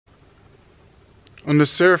On the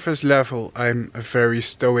surface level, I'm a very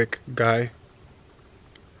stoic guy.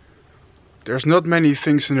 There's not many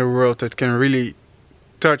things in the world that can really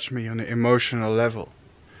touch me on an emotional level.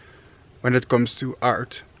 When it comes to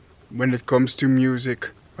art, when it comes to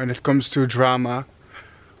music, when it comes to drama,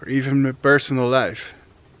 or even my personal life.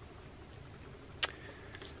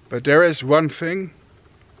 But there is one thing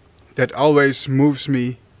that always moves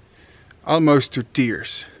me almost to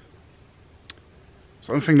tears.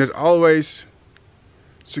 Something that always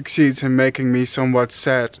succeeds in making me somewhat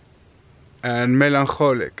sad and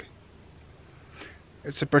melancholic.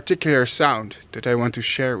 It's a particular sound that I want to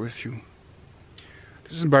share with you.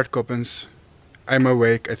 This is Bart Coppens. I'm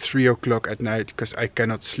awake at 3 o'clock at night because I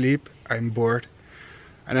cannot sleep, I'm bored,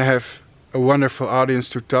 and I have a wonderful audience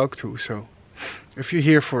to talk to, so if you're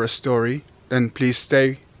here for a story, then please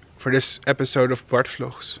stay for this episode of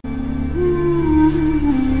Bartvlogs.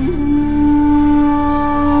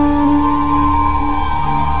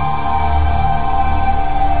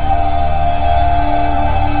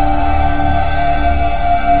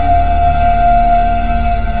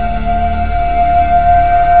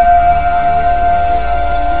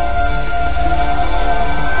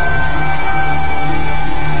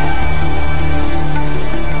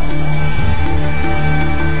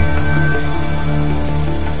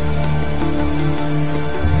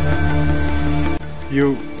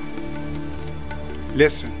 You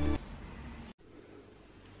listen.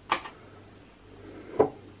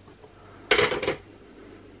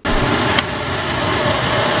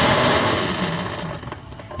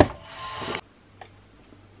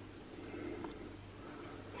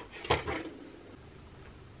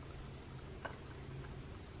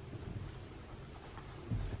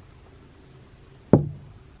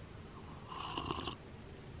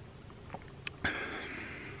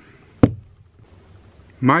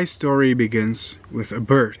 My story begins with a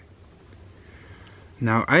bird.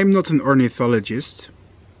 Now, I'm not an ornithologist.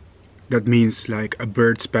 That means like a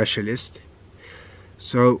bird specialist.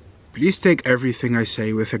 So please take everything I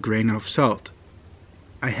say with a grain of salt.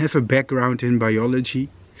 I have a background in biology,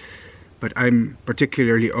 but I'm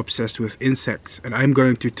particularly obsessed with insects, and I'm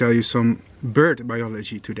going to tell you some bird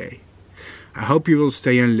biology today. I hope you will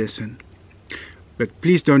stay and listen. But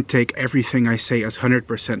please don't take everything I say as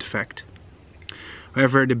 100% fact.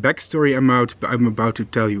 However, the backstory I'm about to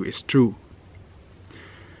tell you is true.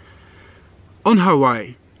 On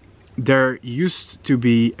Hawaii, there used to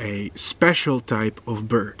be a special type of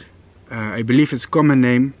bird. I believe its common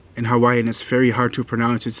name in Hawaiian is very hard to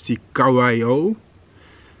pronounce. It's the Kauai-o'O.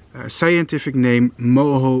 Scientific name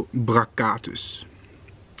Moho brachatus.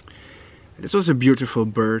 This was a beautiful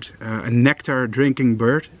bird, a nectar drinking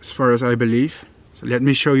bird, as far as I believe. So let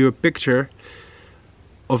me show you a picture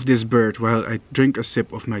of this bird while I drink a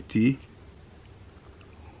sip of my tea.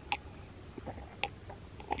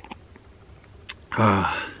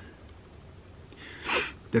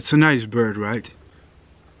 That's a nice bird, right?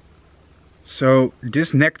 So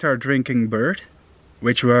this nectar drinking bird,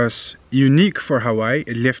 which was unique for Hawaii,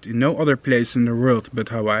 it lived in no other place in the world but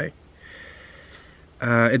Hawaii.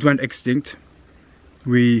 It went extinct.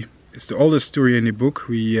 It's the oldest story in the book.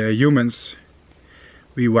 Humans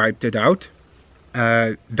wiped it out.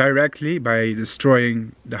 Directly by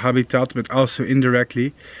destroying the habitat, but also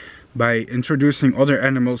indirectly by introducing other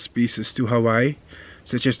animal species to Hawaii,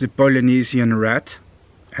 such as the Polynesian rat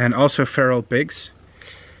and also feral pigs,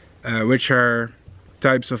 which are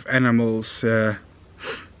types of animals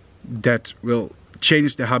that will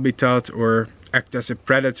change the habitat or act as a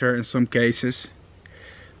predator in some cases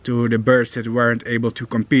to the birds that weren't able to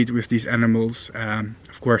compete with these animals.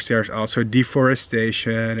 Of course, there's also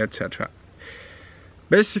deforestation, etc.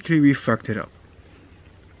 Basically, we fucked it up.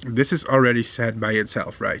 This is already said by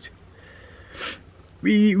itself, right?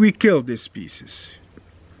 We killed this species.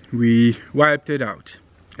 We wiped it out.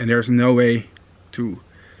 And there's no way to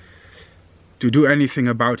do anything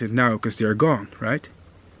about it now, because they're gone, right?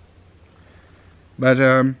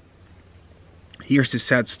 But here's the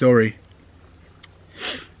sad story.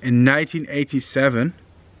 In 1987,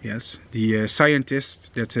 yes, the scientists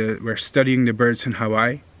that were studying the birds in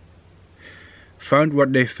Hawaii found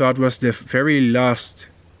what they thought was the very last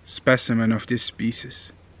specimen of this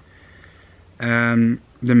species. The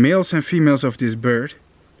males and females of this bird,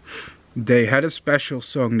 they had a special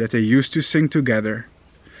song that they used to sing together.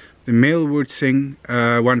 The male would sing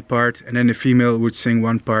one part and then the female would sing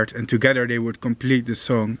one part, and together they would complete the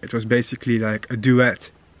song. It was basically like a duet.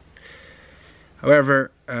 However,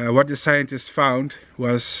 what the scientists found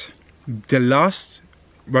was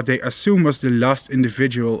what they assume was the last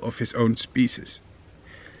individual of his own species.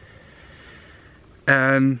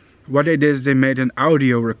 And what they did is they made an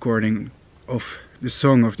audio recording of the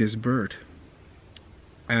song of this bird.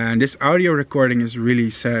 And this audio recording is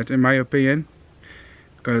really sad in my opinion,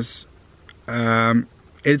 because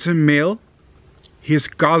it's a male. He is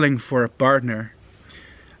calling for a partner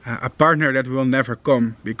that will never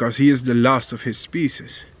come, because he is the last of his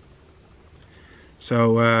species.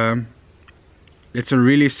 So it's a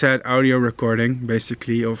really sad audio recording,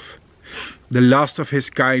 basically, of the last of his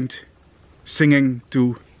kind singing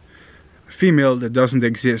to a female that doesn't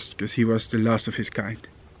exist, because he was the last of his kind.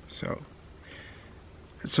 So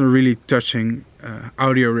it's a really touching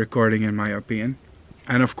audio recording in my opinion.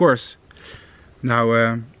 And of course, now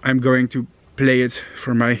I'm going to play it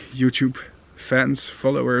for my YouTube fans,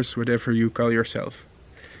 followers, whatever you call yourself.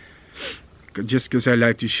 Just because I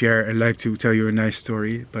like to share, I like to tell you a nice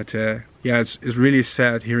story. But yeah, it's really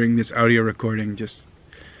sad hearing this audio recording, just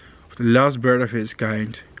of the last bird of his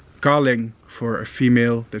kind calling for a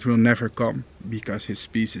female that will never come, because his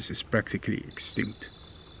species is practically extinct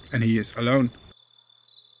and he is alone.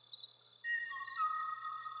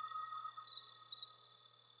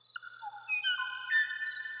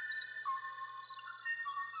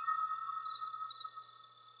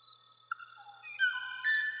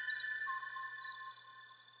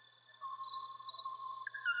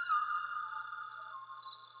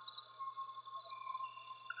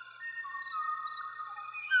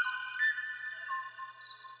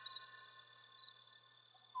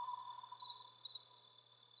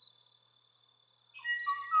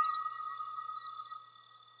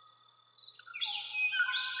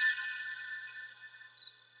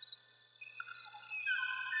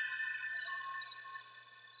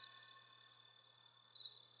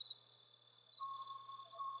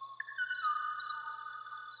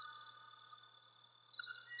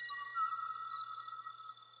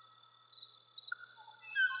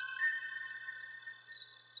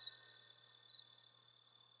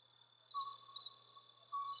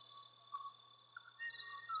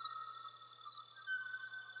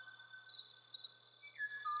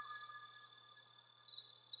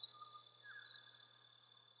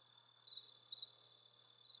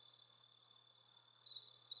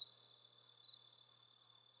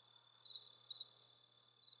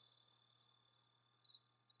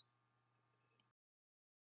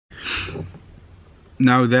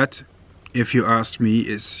 Now that, if you ask me,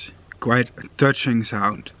 is quite a touching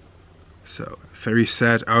sound. So, very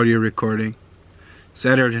sad audio recording.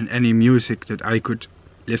 Sadder than any music that I could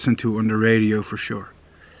listen to on the radio for sure.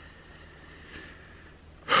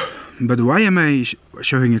 But why am I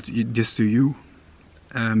showing this to you?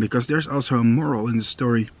 Because there's also a moral in the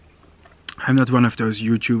story. I'm not one of those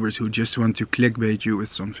YouTubers who just want to clickbait you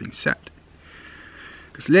with something sad.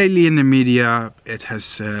 Because lately in the media, it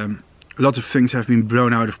has a lot of things have been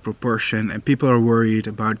blown out of proportion, and people are worried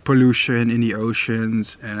about pollution in the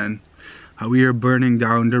oceans and how we are burning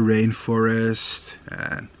down the rainforest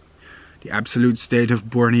and the absolute state of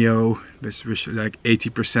Borneo, with like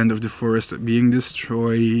 80% of the forest being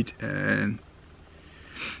destroyed, and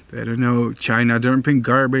I don't know, China dumping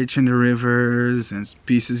garbage in the rivers and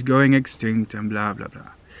species going extinct and blah blah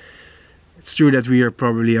blah. It's true that we are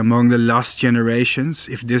probably among the last generations,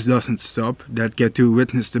 if this doesn't stop, that get to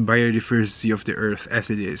witness the biodiversity of the earth as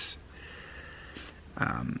it is.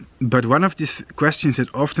 But one of these questions that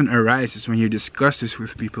often arises when you discuss this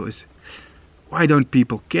with people is, why don't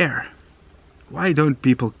people care? Why don't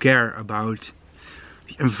people care about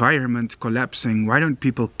the environment collapsing? Why don't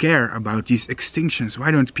people care about these extinctions? Why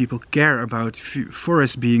don't people care about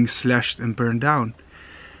forests being slashed and burned down?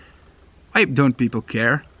 Why don't people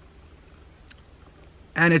care?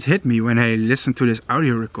 And it hit me when I listened to this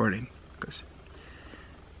audio recording, because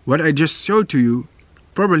what I just showed to you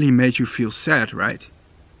probably made you feel sad, right?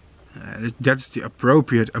 That's the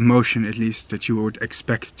appropriate emotion, at least, that you would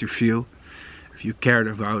expect to feel if you cared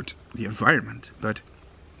about the environment. But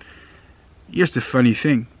here's the funny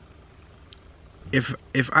thing. If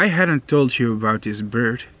I hadn't told you about this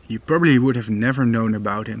bird, you probably would have never known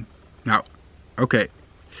about him. Now, okay,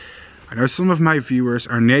 I know some of my viewers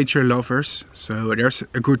are nature lovers, so there's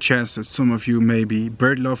a good chance that some of you may be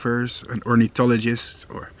bird lovers, an ornithologist,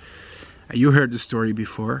 or you heard the story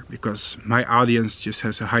before, because my audience just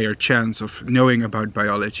has a higher chance of knowing about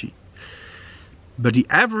biology. But the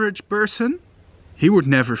average person, he would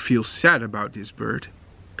never feel sad about this bird,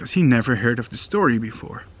 because he never heard of the story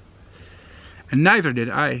before. And neither did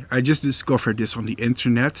I. I just discovered this on the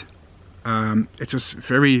internet. It was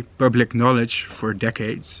very public knowledge for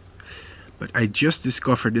decades. But I just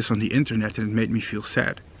discovered this on the internet and it made me feel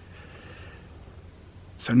sad.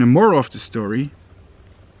 So the moral of the story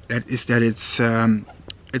is that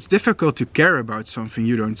it's difficult to care about something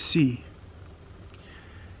you don't see.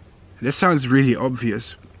 This sounds really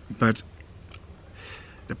obvious, but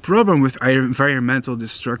the problem with environmental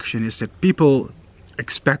destruction is that people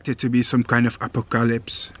expect it to be some kind of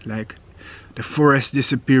apocalypse, like the forest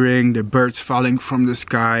disappearing, the birds falling from the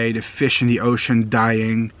sky, the fish in the ocean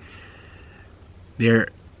dying. They're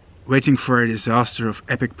waiting for a disaster of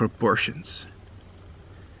epic proportions.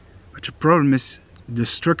 But the problem is,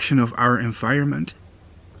 destruction of our environment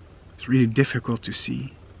is really difficult to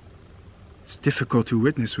see. It's difficult to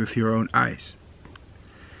witness with your own eyes.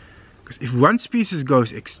 Because if one species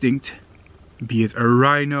goes extinct, be it a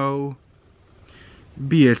rhino,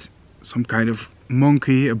 be it some kind of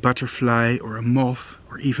monkey, a butterfly or a moth,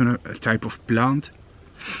 or even a type of plant,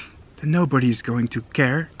 then nobody is going to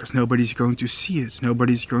care, because nobody's going to see it,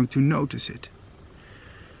 nobody's going to notice it.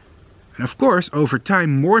 And of course, over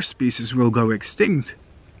time, more species will go extinct.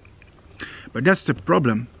 But that's the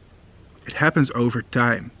problem. It happens over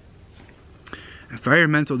time.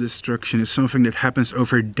 Environmental destruction is something that happens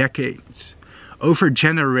over decades, over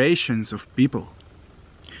generations of people.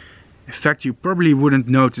 In fact, you probably wouldn't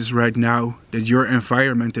notice right now that your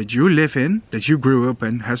environment that you live in, that you grew up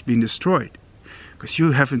in, has been destroyed. Because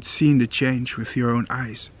you haven't seen the change with your own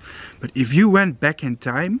eyes. But if you went back in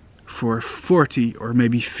time for 40 or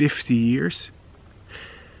maybe 50 years,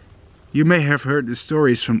 you may have heard the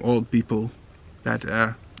stories from old people that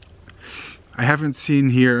I haven't seen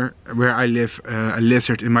here where I live a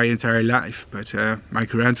lizard in my entire life, but my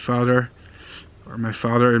grandfather or my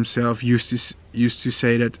father himself used to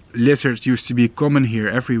say that lizards used to be common here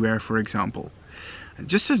everywhere, for example. And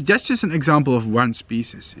that's just an example of one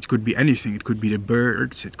species. It could be anything. It could be the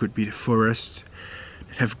birds, it could be the forests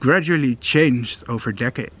that have gradually changed over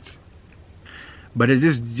decades. But it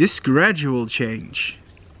is this gradual change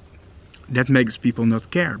that makes people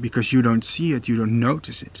not care, because you don't see it, you don't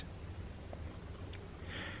notice it.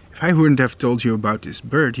 If I wouldn't have told you about this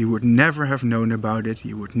bird, you would never have known about it,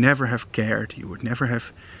 you would never have cared, you would never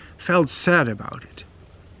have felt sad about it.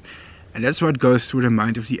 And that's what goes through the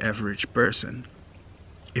mind of the average person.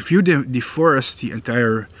 If you deforest the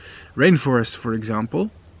entire rainforest, for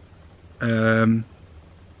example,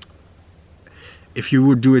 if you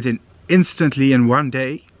would do it instantly in one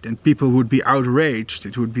day, then people would be outraged.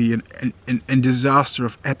 It would be a disaster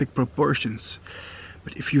of epic proportions.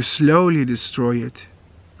 But if you slowly destroy it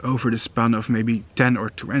over the span of maybe 10 or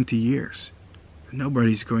 20 years,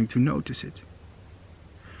 nobody's going to notice it.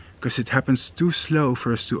 Because it happens too slow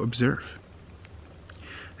for us to observe.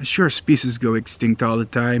 And sure, species go extinct all the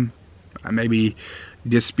time. Maybe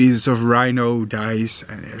this species of rhino dies,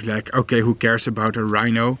 and it's like, okay, who cares about a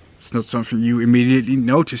rhino? It's not something you immediately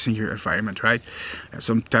notice in your environment, right? And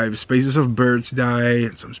some type of species of birds die,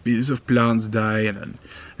 and some species of plants die, and then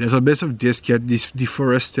little bits of this get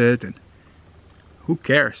deforested, and who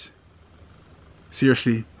cares?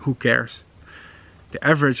 Seriously, who cares? The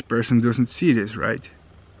average person doesn't see this, right?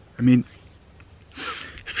 I mean,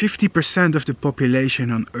 50% of the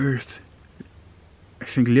population on Earth, I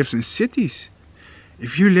think, lives in cities.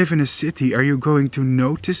 If you live in a city, are you going to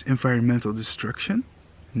notice environmental destruction?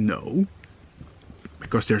 No,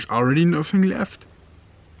 because there's already nothing left.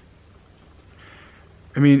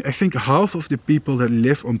 I mean, I think half of the people that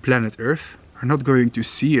live on planet Earth are not going to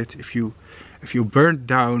see it if you burn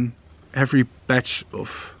down every patch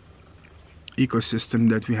of ecosystem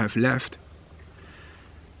that we have left.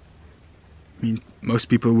 I mean, most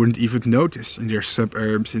people wouldn't even notice in their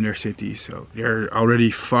suburbs, in their cities, so they're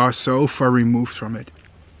already so far removed from it.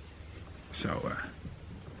 So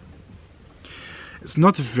it's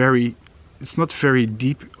not very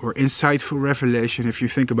deep or insightful revelation if you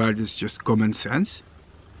think about it. It's just common sense,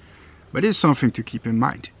 but it's something to keep in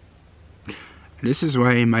mind. And this is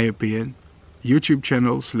why, in my opinion, YouTube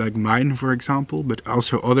channels like mine, for example, but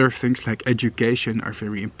also other things like education, are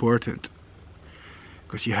very important.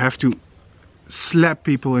 Because you have to slap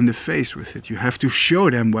people in the face with it. You have to show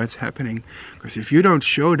them what's happening. Because if you don't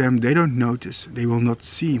show them, they don't notice. They will not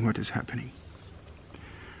see what is happening.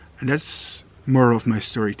 And that's moral of my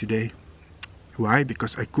story today. Why?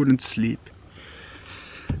 Because I couldn't sleep.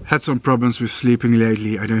 Had some problems with sleeping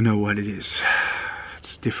lately. I don't know what it is.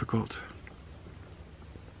 It's difficult.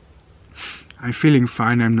 I'm feeling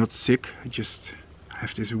fine. I'm not sick. I just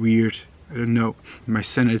have this weird, I don't know, my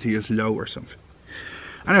sanity is low or something.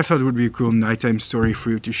 And I thought it would be a cool nighttime story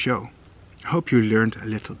for you to show. I hope you learned a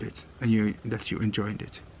little bit and that you enjoyed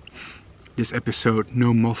it. This episode,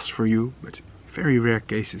 no moths for you, but very rare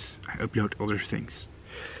cases I upload other things.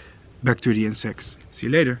 Back to the insects. See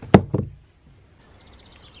you later.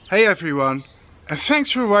 Hey everyone, and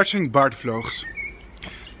thanks for watching Bartvlogs,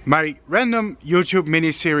 my random YouTube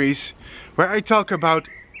mini-series where I talk about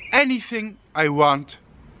anything I want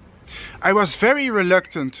I was very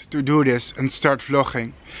reluctant to do this and start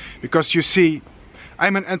vlogging, because you see,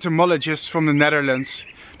 I'm an entomologist from the Netherlands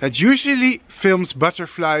that usually films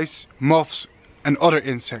butterflies, moths and other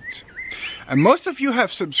insects. And most of you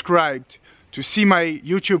have subscribed to see my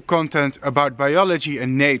YouTube content about biology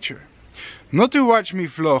and nature, not to watch me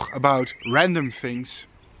vlog about random things.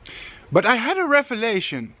 But I had a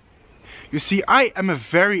revelation. You see, I am a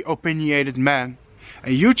very opinionated man,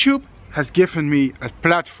 and YouTube has given me a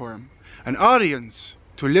platform, an audience,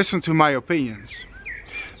 to listen to my opinions.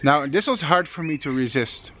 Now, this was hard for me to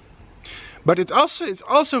resist. But it's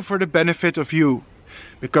also for the benefit of you,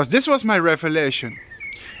 because this was my revelation.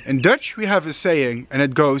 In Dutch we have a saying, and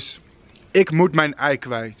it goes, ik moet mijn ei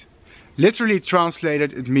kwijt. Literally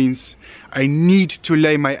translated, it means, I need to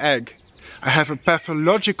lay my egg. I have a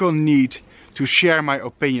pathological need to share my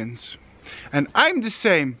opinions. And I'm the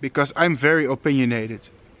same, because I'm very opinionated.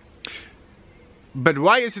 But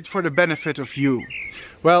why is it for the benefit of you?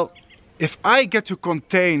 Well, if I get to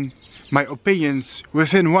contain my opinions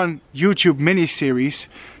within one YouTube mini-series,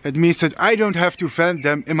 that means that I don't have to vent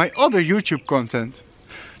them in my other YouTube content.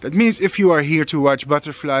 That means if you are here to watch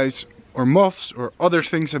butterflies or moths or other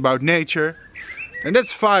things about nature, then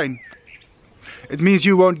that's fine. It means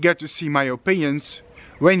you won't get to see my opinions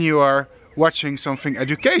when you are watching something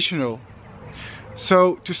educational.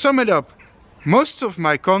 So to sum it up, most of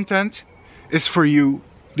my content is for you,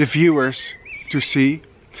 the viewers, to see.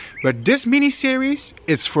 But this mini-series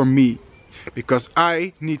is for me, because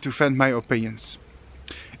I need to vent my opinions.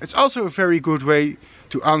 It's also a very good way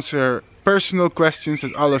to answer personal questions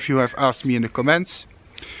that all of you have asked me in the comments.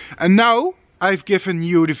 And now I've given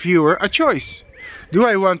you, the viewer, a choice. Do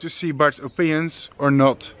I want to see Bart's opinions or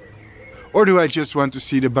not? Or do I just want to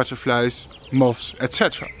see the butterflies, moths,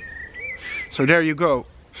 etc.? So there you go.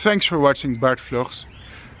 Thanks for watching Bartvlogs.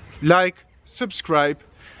 Like, subscribe,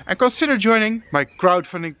 and consider joining my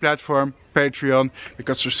crowdfunding platform, Patreon,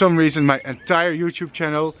 because for some reason my entire YouTube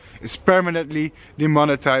channel is permanently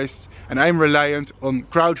demonetized and I'm reliant on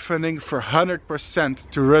crowdfunding for 100%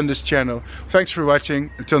 to run this channel. Thanks for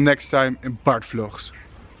watching. Until next time in Bartvlogs.